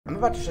I'm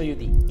about to show you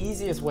the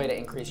easiest way to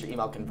increase your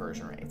email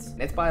conversion rates.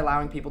 And it's by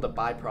allowing people to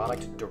buy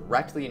product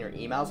directly in your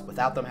emails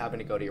without them having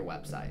to go to your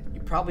website.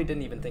 You probably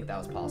didn't even think that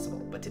was possible,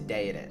 but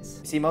today it is.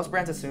 You see, most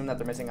brands assume that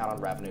they're missing out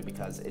on revenue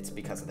because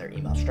of their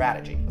email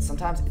strategy. But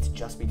sometimes it's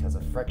just because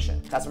of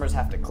friction. Customers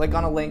have to click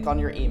on a link on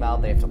your email,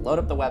 they have to load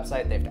up the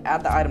website, they have to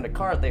add the item to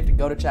cart, they have to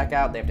go to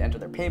checkout, they have to enter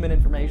their payment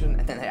information,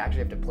 and then they actually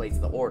have to place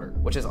the order,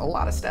 which is a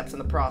lot of steps in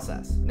the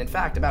process. And in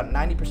fact, about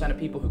 90% of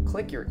people who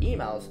click your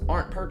emails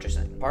aren't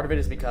purchasing. Part of it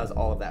is because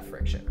all of that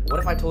friction. What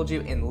if I told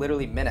you in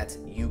literally minutes,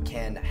 you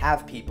can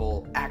have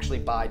people actually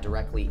buy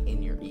directly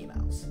in your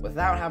emails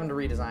without having to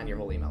redesign your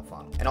whole email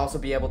funnel, and also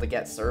be able to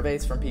get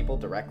surveys from people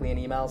directly in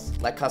emails,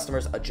 let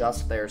customers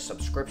adjust their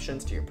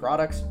subscriptions to your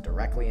products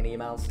directly in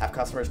emails, have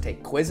customers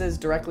take quizzes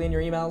directly in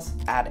your emails,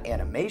 add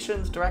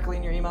animations directly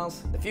in your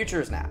emails? The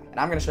future is now, and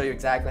I'm going to show you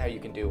exactly how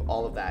you can do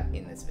all of that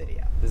in this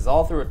video. This is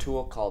all through a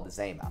tool called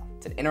Zaymo.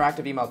 It's an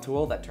interactive email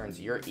tool that turns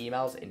your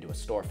emails into a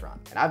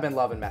storefront, and I've been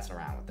loving messing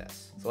around with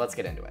this. So let's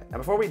get into it. Now,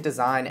 before we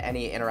design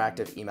any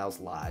interactive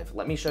emails live,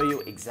 let me show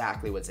you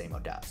exactly what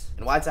Zaymo does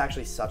and why it's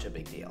actually such a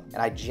big deal.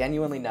 And I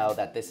genuinely know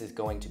that this is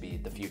going to be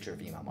the future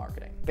of email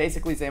marketing.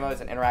 Basically, Zaymo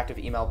is an interactive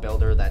email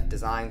builder that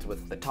designs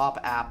with the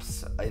top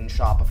apps in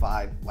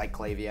Shopify, like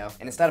Klaviyo.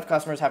 And instead of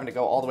customers having to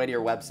go all the way to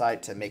your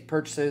website to make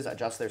purchases,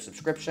 adjust their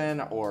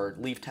subscription, or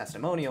leave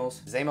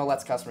testimonials, Zaymo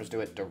lets customers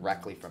do it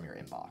directly from your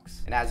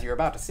inbox. And as you're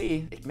about to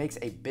see, it makes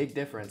a big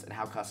difference in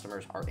how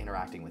customers are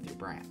interacting with your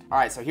brand. All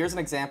right, so here's an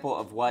example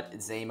of what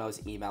Zaymo's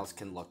emails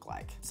can look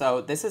like.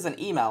 So this is an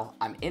email.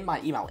 I'm in my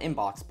email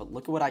inbox, but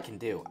look at what I can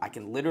do. I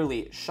can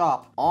literally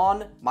shop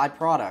on my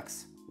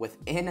products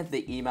within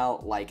the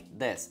email like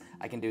this.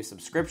 I can do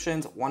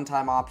subscriptions,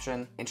 one-time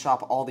option, and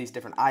shop all these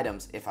different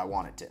items if I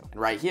wanted to. And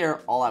right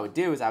here, all I would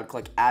do is I would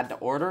click add to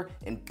order,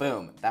 and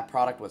boom, that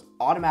product was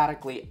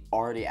automatically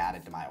already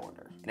added to my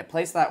order. And it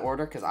placed that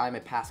order because I'm a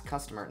past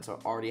customer, and so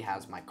it already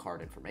has my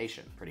card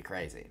information. Pretty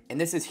crazy.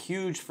 And this is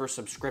huge for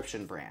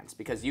subscription brands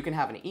because you can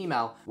have an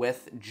email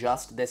with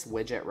just this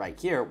widget right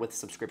here with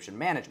subscription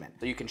management.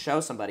 So you can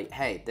show somebody,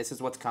 hey, this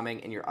is what's coming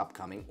in your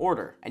upcoming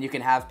order. And you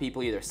can have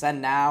people either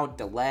send now,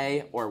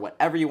 delay, or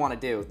whatever you want to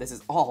do. This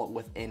is all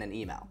within an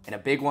email. And a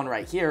big one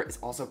right here is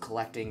also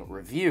collecting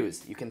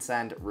reviews. You can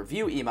send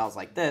review emails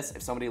like this.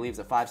 If somebody leaves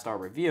a 5-star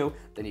review,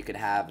 then you could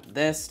have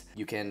this.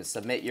 You can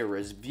submit your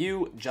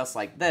review just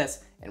like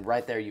this. And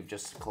right there, you've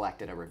just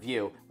collected a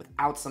review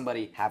without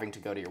somebody having to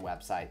go to your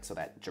website, so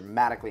that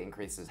dramatically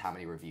increases how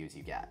many reviews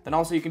you get. Then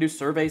also you can do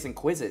surveys and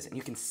quizzes, and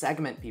you can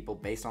segment people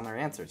based on their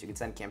answers. You can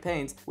send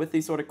campaigns with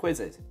these sort of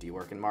quizzes. Do you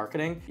work in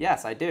marketing?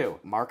 Yes, I do.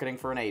 Marketing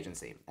for an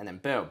agency. And then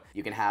boom,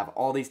 you can have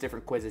all these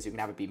different quizzes. You can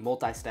have it be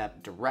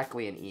multi-step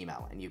directly in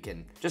email, and you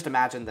can just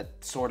imagine the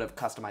sort of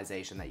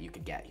customization that you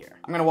could get here.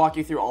 I'm gonna walk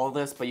you through all of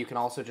this, but you can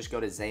also just go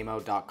to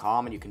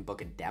Zaymo.com and you can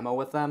book a demo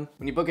with them.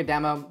 When you book a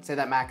demo, say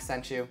that Max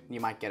sent you, and you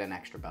might get an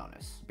extra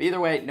bonus. But either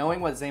way,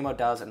 knowing what Zaymo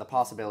does and the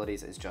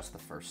possibilities is just the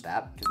first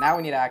step, because now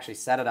we need to actually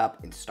set it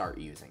up and start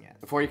using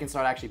it. Before you can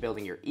start actually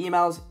building your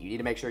emails, you need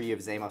to make sure you have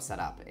Zaymo set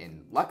up,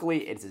 and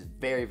luckily it is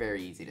very,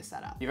 very easy to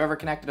set up. If you've ever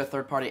connected a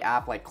third-party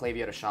app like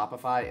Klaviyo to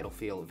Shopify, it'll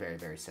feel very,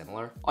 very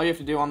similar. All you have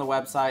to do on the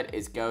website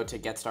is go to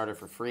get started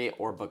for free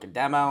or book a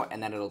demo,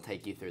 and then it'll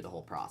take you through the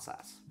whole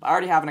process. I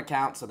already have an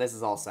account, so this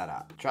is all set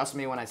up. Trust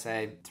me when I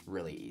say it's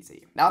really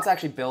easy. Now let's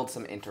actually build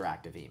some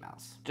interactive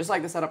emails. Just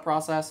like the setup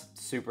process,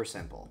 super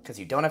simple,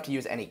 because you don't have to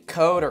use any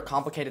code or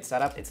complicated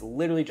setup. It's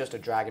literally just a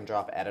drag and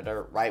drop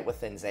editor right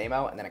within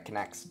Zaymo, and then it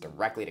connects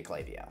directly to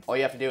Klaviyo. All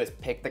you have to do is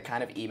pick the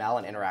kind of email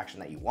and interaction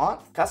that you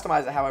want,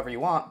 customize it however you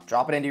want,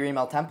 drop it into your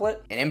email template,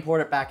 and import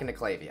it back into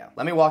Klaviyo.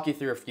 Let me walk you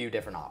through a few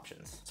different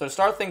options. So to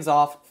start things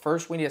off,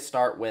 first we need to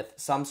start with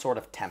some sort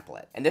of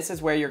template. And this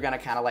is where you're gonna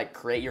kind of like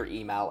create your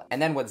email. And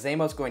then what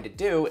Zaymo's going to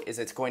do is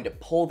it's going to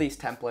pull these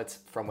templates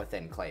from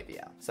within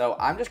Klaviyo. So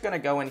I'm just gonna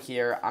go in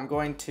here, I'm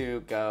going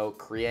to go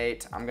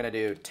create, I'm gonna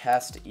do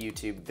test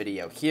YouTube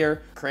video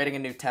here, creating a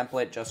new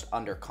template just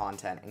under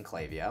content in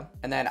Klaviyo.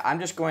 And then I'm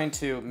just going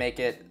to make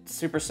it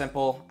super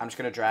simple. I'm just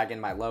gonna drag in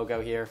my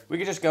logo here. We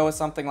could just go with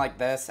something like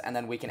this, and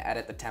then we can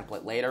edit the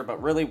template later,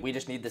 but really we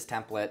just need this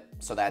template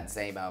so that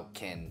Zaymo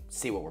can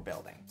see what we're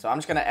building. So I'm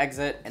just gonna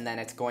exit, and then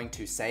it's going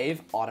to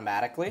save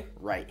automatically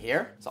right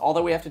here. So all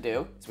that we have to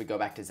do is we go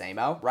back to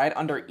Zaymo, right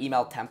under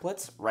email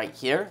templates right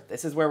here.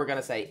 This is where we're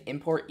gonna say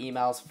import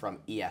emails from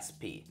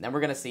ESP. And then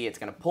we're gonna see it's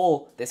gonna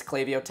pull this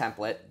Klaviyo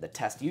template, the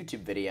test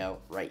YouTube video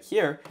right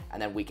here,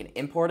 and then we can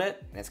import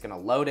it, and it's gonna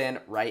load in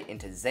right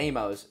into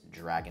Zaymo's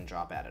drag and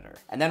drop editor.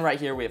 And then right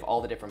here, we have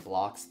all the different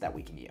blocks that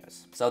we can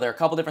use. So there are a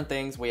couple different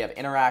things. We have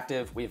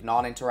interactive, we have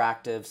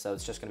non-interactive, so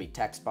it's just gonna be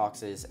text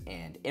boxes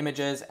and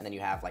images, and then you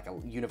have like a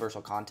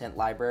universal content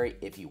library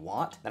if you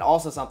want. Then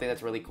also something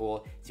that's really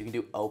cool is you can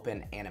do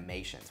open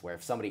animations, where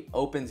if somebody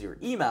opens your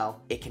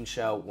email, it can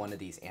show one of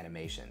these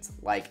animations,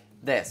 like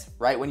this,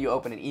 right when you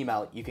open an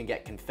email, you can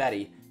get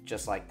confetti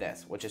just like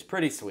this, which is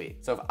pretty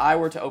sweet. So if I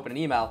were to open an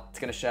email, it's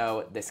gonna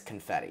show this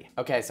confetti.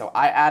 Okay, so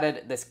I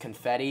added this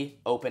confetti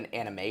open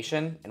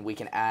animation, and we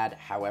can add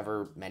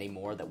however many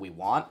more that we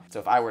want. So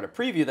if I were to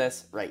preview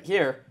this right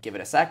here, give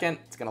it a second,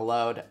 it's gonna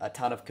load a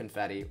ton of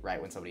confetti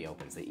right when somebody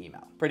opens the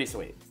email. Pretty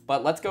sweet.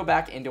 But let's go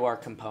back into our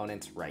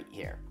components right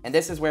here. And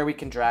this is where we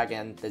can drag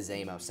in the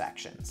Zaymo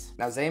sections.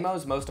 Now Zaymo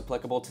is most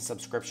applicable to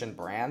subscription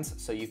brands,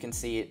 so you can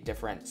see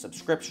different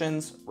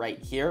subscriptions right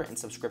here and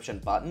subscription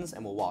buttons,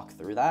 and we'll walk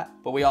through that.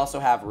 But we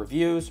also have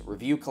reviews,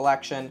 review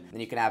collection,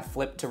 then you can have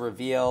flip to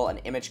reveal, an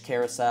image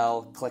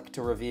carousel, click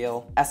to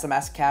reveal,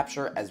 SMS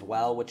capture as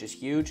well, which is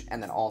huge,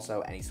 and then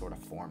also any sort of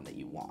form that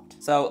you want.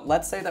 So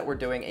let's say that we're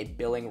doing a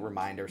billing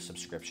reminder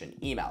subscription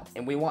email,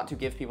 and we want to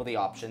give people the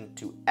option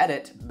to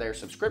edit their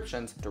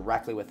subscriptions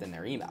directly within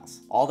their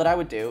emails. All that I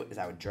would do is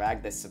I would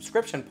drag this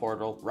subscription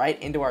portal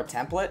right into our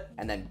template,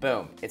 and then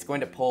boom, it's going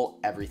to pull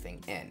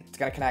everything in. It's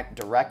going to connect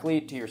directly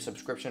to your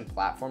subscription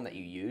platform that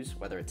you use,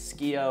 whether it's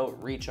Skio,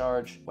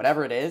 Recharge,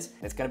 whatever it is,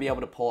 and it's going to be able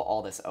to pull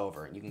all this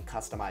over, and you can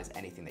customize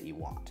anything that you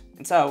want.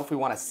 And so if we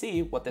want to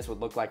see what this would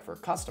look like for a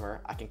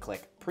customer, I can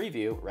click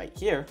preview right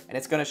here, and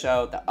it's going to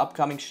show the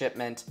upcoming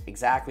shipment,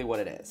 exactly what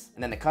it is.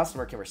 And then the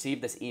customer can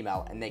receive this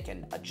email and they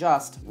can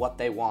adjust what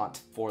they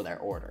want for their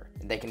order.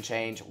 And they can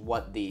change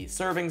what the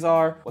servings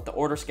are, what the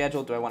order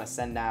schedule, do I want to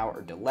send now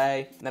or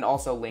delay, and then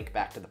also link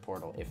back to the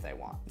portal if they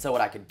want. So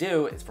what I could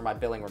do is for my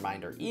billing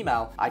reminder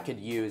email, I could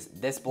use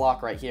this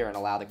block right here and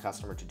allow the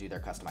customer to do their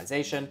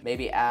customization,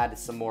 maybe add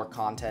some more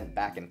content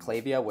back in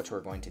Klaviyo, which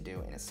we're going to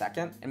do in a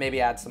second, and maybe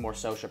add some more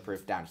social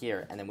proof down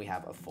here, and then we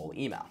have a full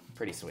email.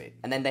 Pretty sweet.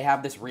 And then they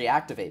have this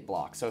reactivate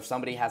block. So if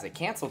somebody has a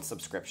canceled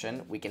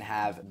subscription, we can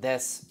have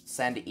this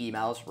send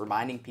emails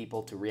reminding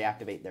people to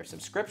reactivate their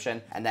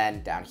subscription. And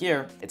then down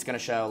here, it's going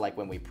to show like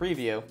when we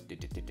preview,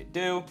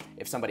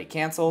 if somebody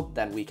canceled,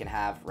 then we can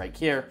have right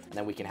here, and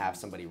then we can have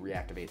somebody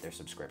reactivate their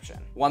subscription.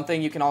 One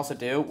thing you can also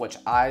do, which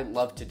I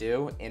love to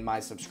do in my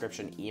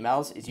subscription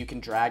emails, is you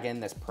can drag in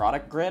this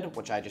product grid,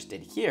 which I just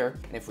did here.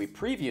 And if we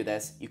preview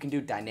this, you can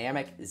do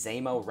dynamic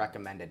Zaymo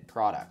recommended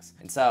products.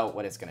 And so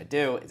what it's going to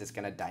do is it's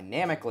going to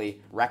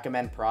dynamically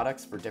recommend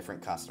products for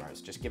different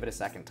customers. Just give it a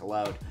second to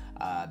load.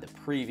 The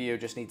preview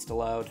just needs to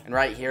load. And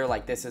right here,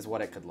 like this is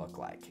what it could look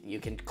like. You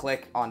can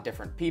click on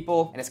different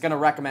people and it's going to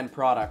recommend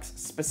products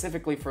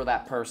specifically for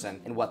that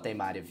person and what they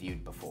might have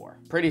viewed before.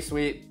 Pretty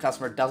sweet.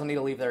 Customer doesn't need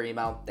to leave their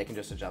email. They can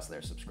just adjust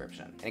their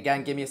subscription. And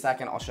again, give me a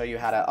second. I'll show you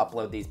how to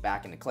upload these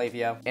back into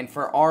Klaviyo. And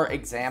for our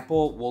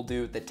example, we'll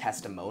do the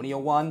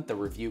testimonial one, the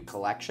review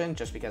collection,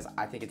 just because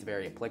I think it's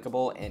very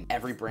applicable and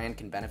every brand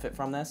can benefit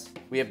from this.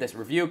 We have this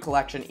review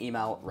collection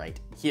email right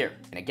here.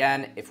 And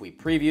again, if we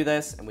preview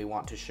this and we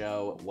want to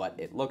show what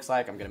it looks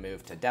like, I'm going to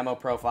move to demo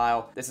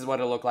profile. This is what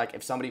it'll look like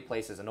if somebody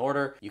places an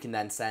order. You can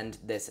then send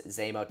this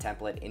Zaymo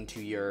template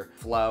into your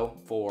flow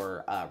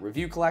for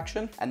review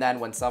collection. And then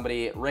when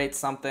somebody rates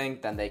something,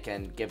 then they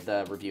can give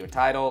the review a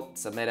title,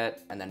 submit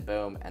it, and then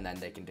boom, and then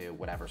they can do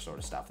whatever sort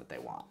of stuff that they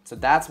want. So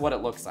that's what it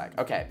looks like.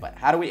 Okay, but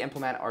how do we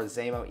implement our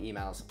Zaymo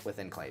emails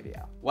within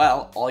Klaviyo?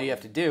 Well, all you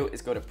have to do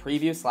is go to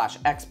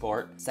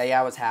preview/export. Say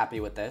I was happy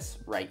with this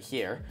right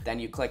here. Then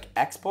you click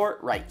export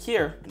right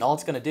here, and all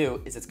it's going to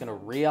do is it's going to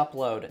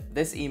re-upload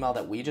this email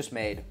that we just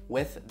made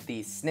with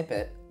the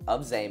snippet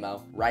of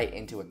Zaymo right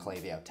into a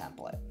Klaviyo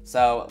template.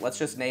 So let's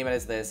just name it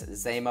as this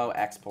Zaymo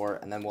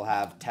export, and then we'll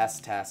have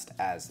test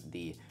as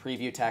the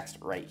preview text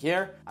right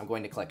here. I'm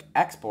going to click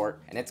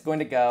export, and it's going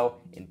to go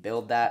and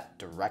build that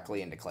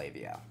directly into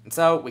Klaviyo. And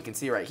so we can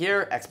see right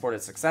here,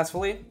 exported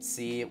successfully,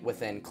 see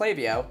within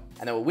Klaviyo,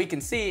 and then what we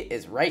can see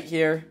is right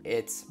here,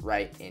 it's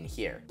right in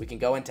here. We can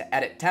go into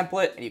edit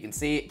template, and you can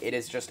see it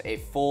is just a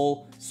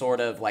full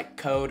sort of like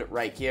code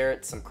right here.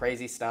 It's some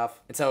crazy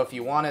stuff. And so if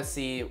you want to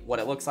see what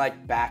it looks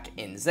like back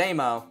in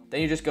Zaymo,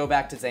 then you just go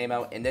back to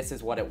Zaymo, and this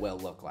is what it will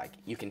look like.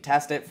 You can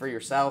test it for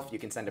yourself. You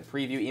can send a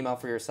preview email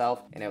for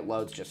yourself, and it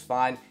loads just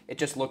fine. It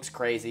just looks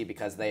crazy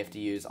because they have to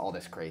use all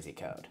this crazy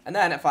code. And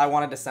then if I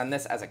wanted to send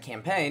this as a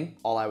campaign,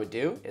 all I would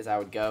do is I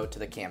would go to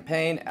the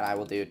campaign, and I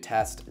will do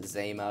test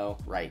Zaymo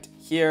right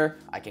here.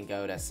 I can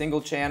go to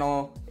single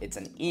channel. It's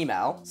an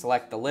email.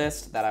 Select the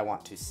list that I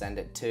want to send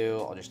it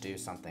to. I'll just do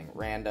something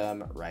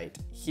random right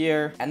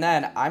here. And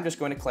then I'm just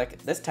going to click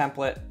this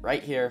template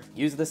right here.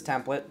 Use this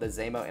template, the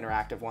Zaymo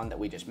interactive one that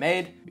we just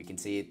made. You can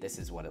see this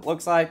is what it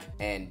looks like,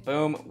 and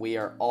boom, we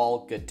are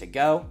all good to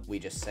go. We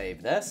just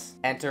save this,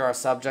 enter our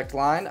subject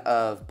line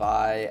of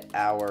buy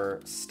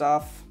our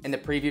stuff, and the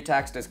preview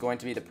text is going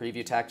to be the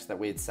preview text that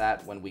we had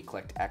set when we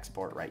clicked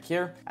export right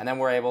here, and then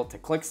we're able to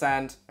click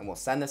send, and we'll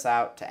send this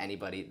out to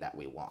anybody that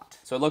we want.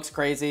 So it looks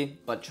crazy,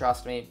 but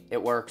trust me,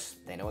 it works.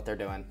 They know what they're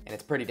doing, and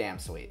it's pretty damn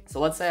sweet. So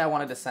let's say I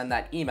wanted to send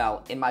that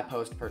email in my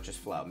post-purchase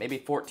flow, maybe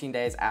 14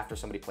 days after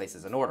somebody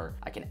places an order.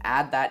 I can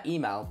add that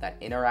email, that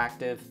interactive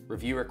interactive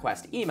review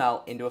request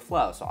email into a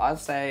flow. So I'll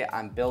say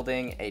I'm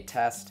building a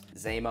test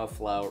Zaymo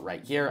flow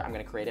right here. I'm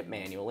going to create it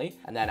manually.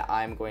 And then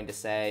I'm going to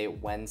say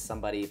when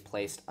somebody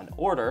placed an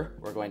order,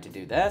 we're going to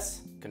do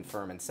this,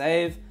 confirm and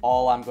save.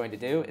 All I'm going to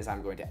do is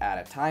I'm going to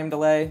add a time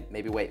delay,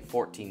 maybe wait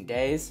 14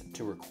 days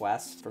to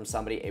request from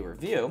somebody a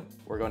review.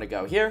 We're going to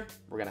go here,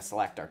 we're going to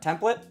select our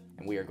template,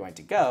 and we are going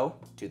to go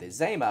to the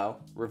Zaymo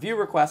review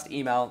request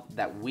email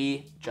that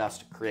we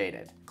just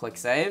created. Click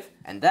save,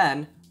 and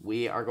then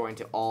we are going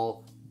to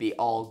be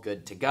all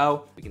good to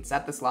go. We can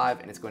set this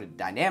live and it's going to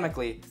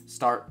dynamically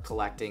start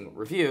collecting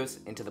reviews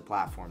into the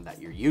platform that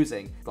you're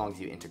using as long as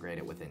you integrate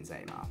it within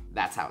Zaymo.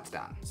 That's how it's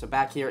done. So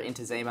back here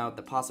into Zaymo,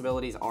 the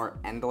possibilities are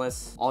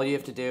endless. All you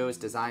have to do is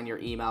design your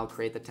email,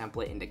 create the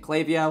template into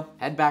Klaviyo,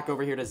 head back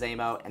over here to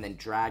Zaymo, and then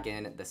drag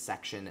in the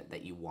section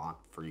that you want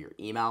for your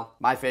email.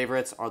 My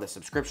favorites are the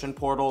subscription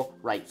portal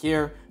right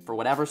here for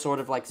whatever sort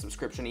of like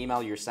subscription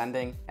email you're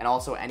sending, and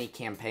also any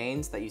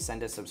campaigns that you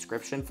send to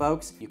subscription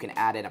folks. You can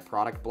add in a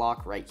product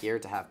block right here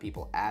to have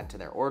people add to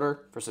their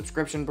order. For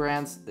subscription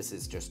brands, this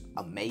is just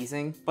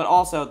amazing. But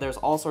also there's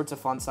all sorts of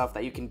fun stuff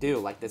that you can do,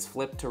 like this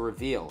flip to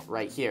reveal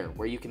right here,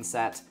 where you can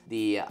set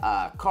the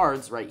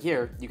cards right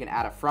here. You can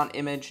add a front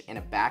image and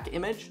a back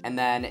image. And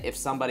then if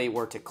somebody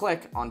were to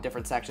click on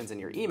different sections in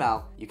your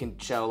email, you can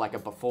show like a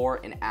before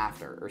and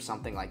after or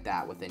something like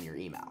that within your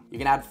email. You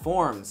can add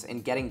forms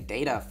and getting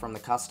data from the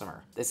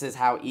customer. This is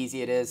how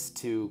easy it is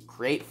to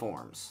create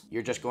forms.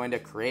 You're just going to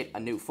create a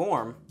new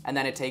form, and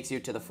then it takes you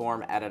to the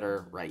form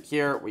editor right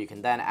here, where you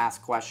can then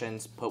ask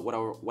questions, put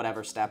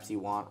whatever steps you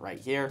want right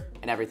here,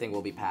 and everything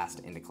will be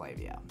passed into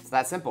Klaviyo. It's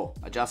that simple.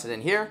 Adjust it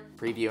in here,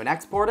 preview and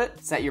export it,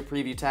 set your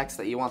preview text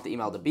that you want the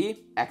email to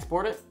be,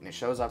 export it, and it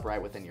shows up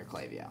right within your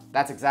Klaviyo.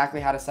 That's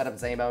exactly how to set up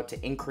Zaymo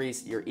to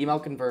increase your email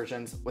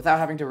conversions without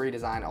having to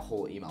redesign a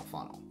whole email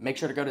funnel. Make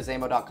sure to go to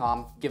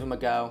Zaymo.com, give them a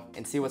go,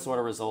 and see what sort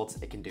of results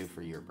it can do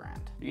for your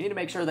brand. You need to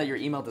make sure that your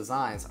email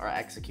designs are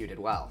executed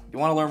well. You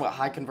want to learn what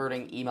high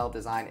converting email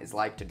design is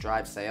like to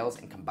drive sales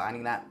and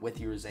combining that with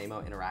your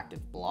Zaymo interactive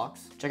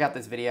blocks? Check out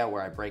this video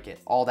where I break it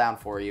all down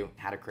for you,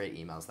 how to create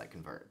emails that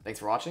convert. Thanks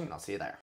for watching, and I'll see you there.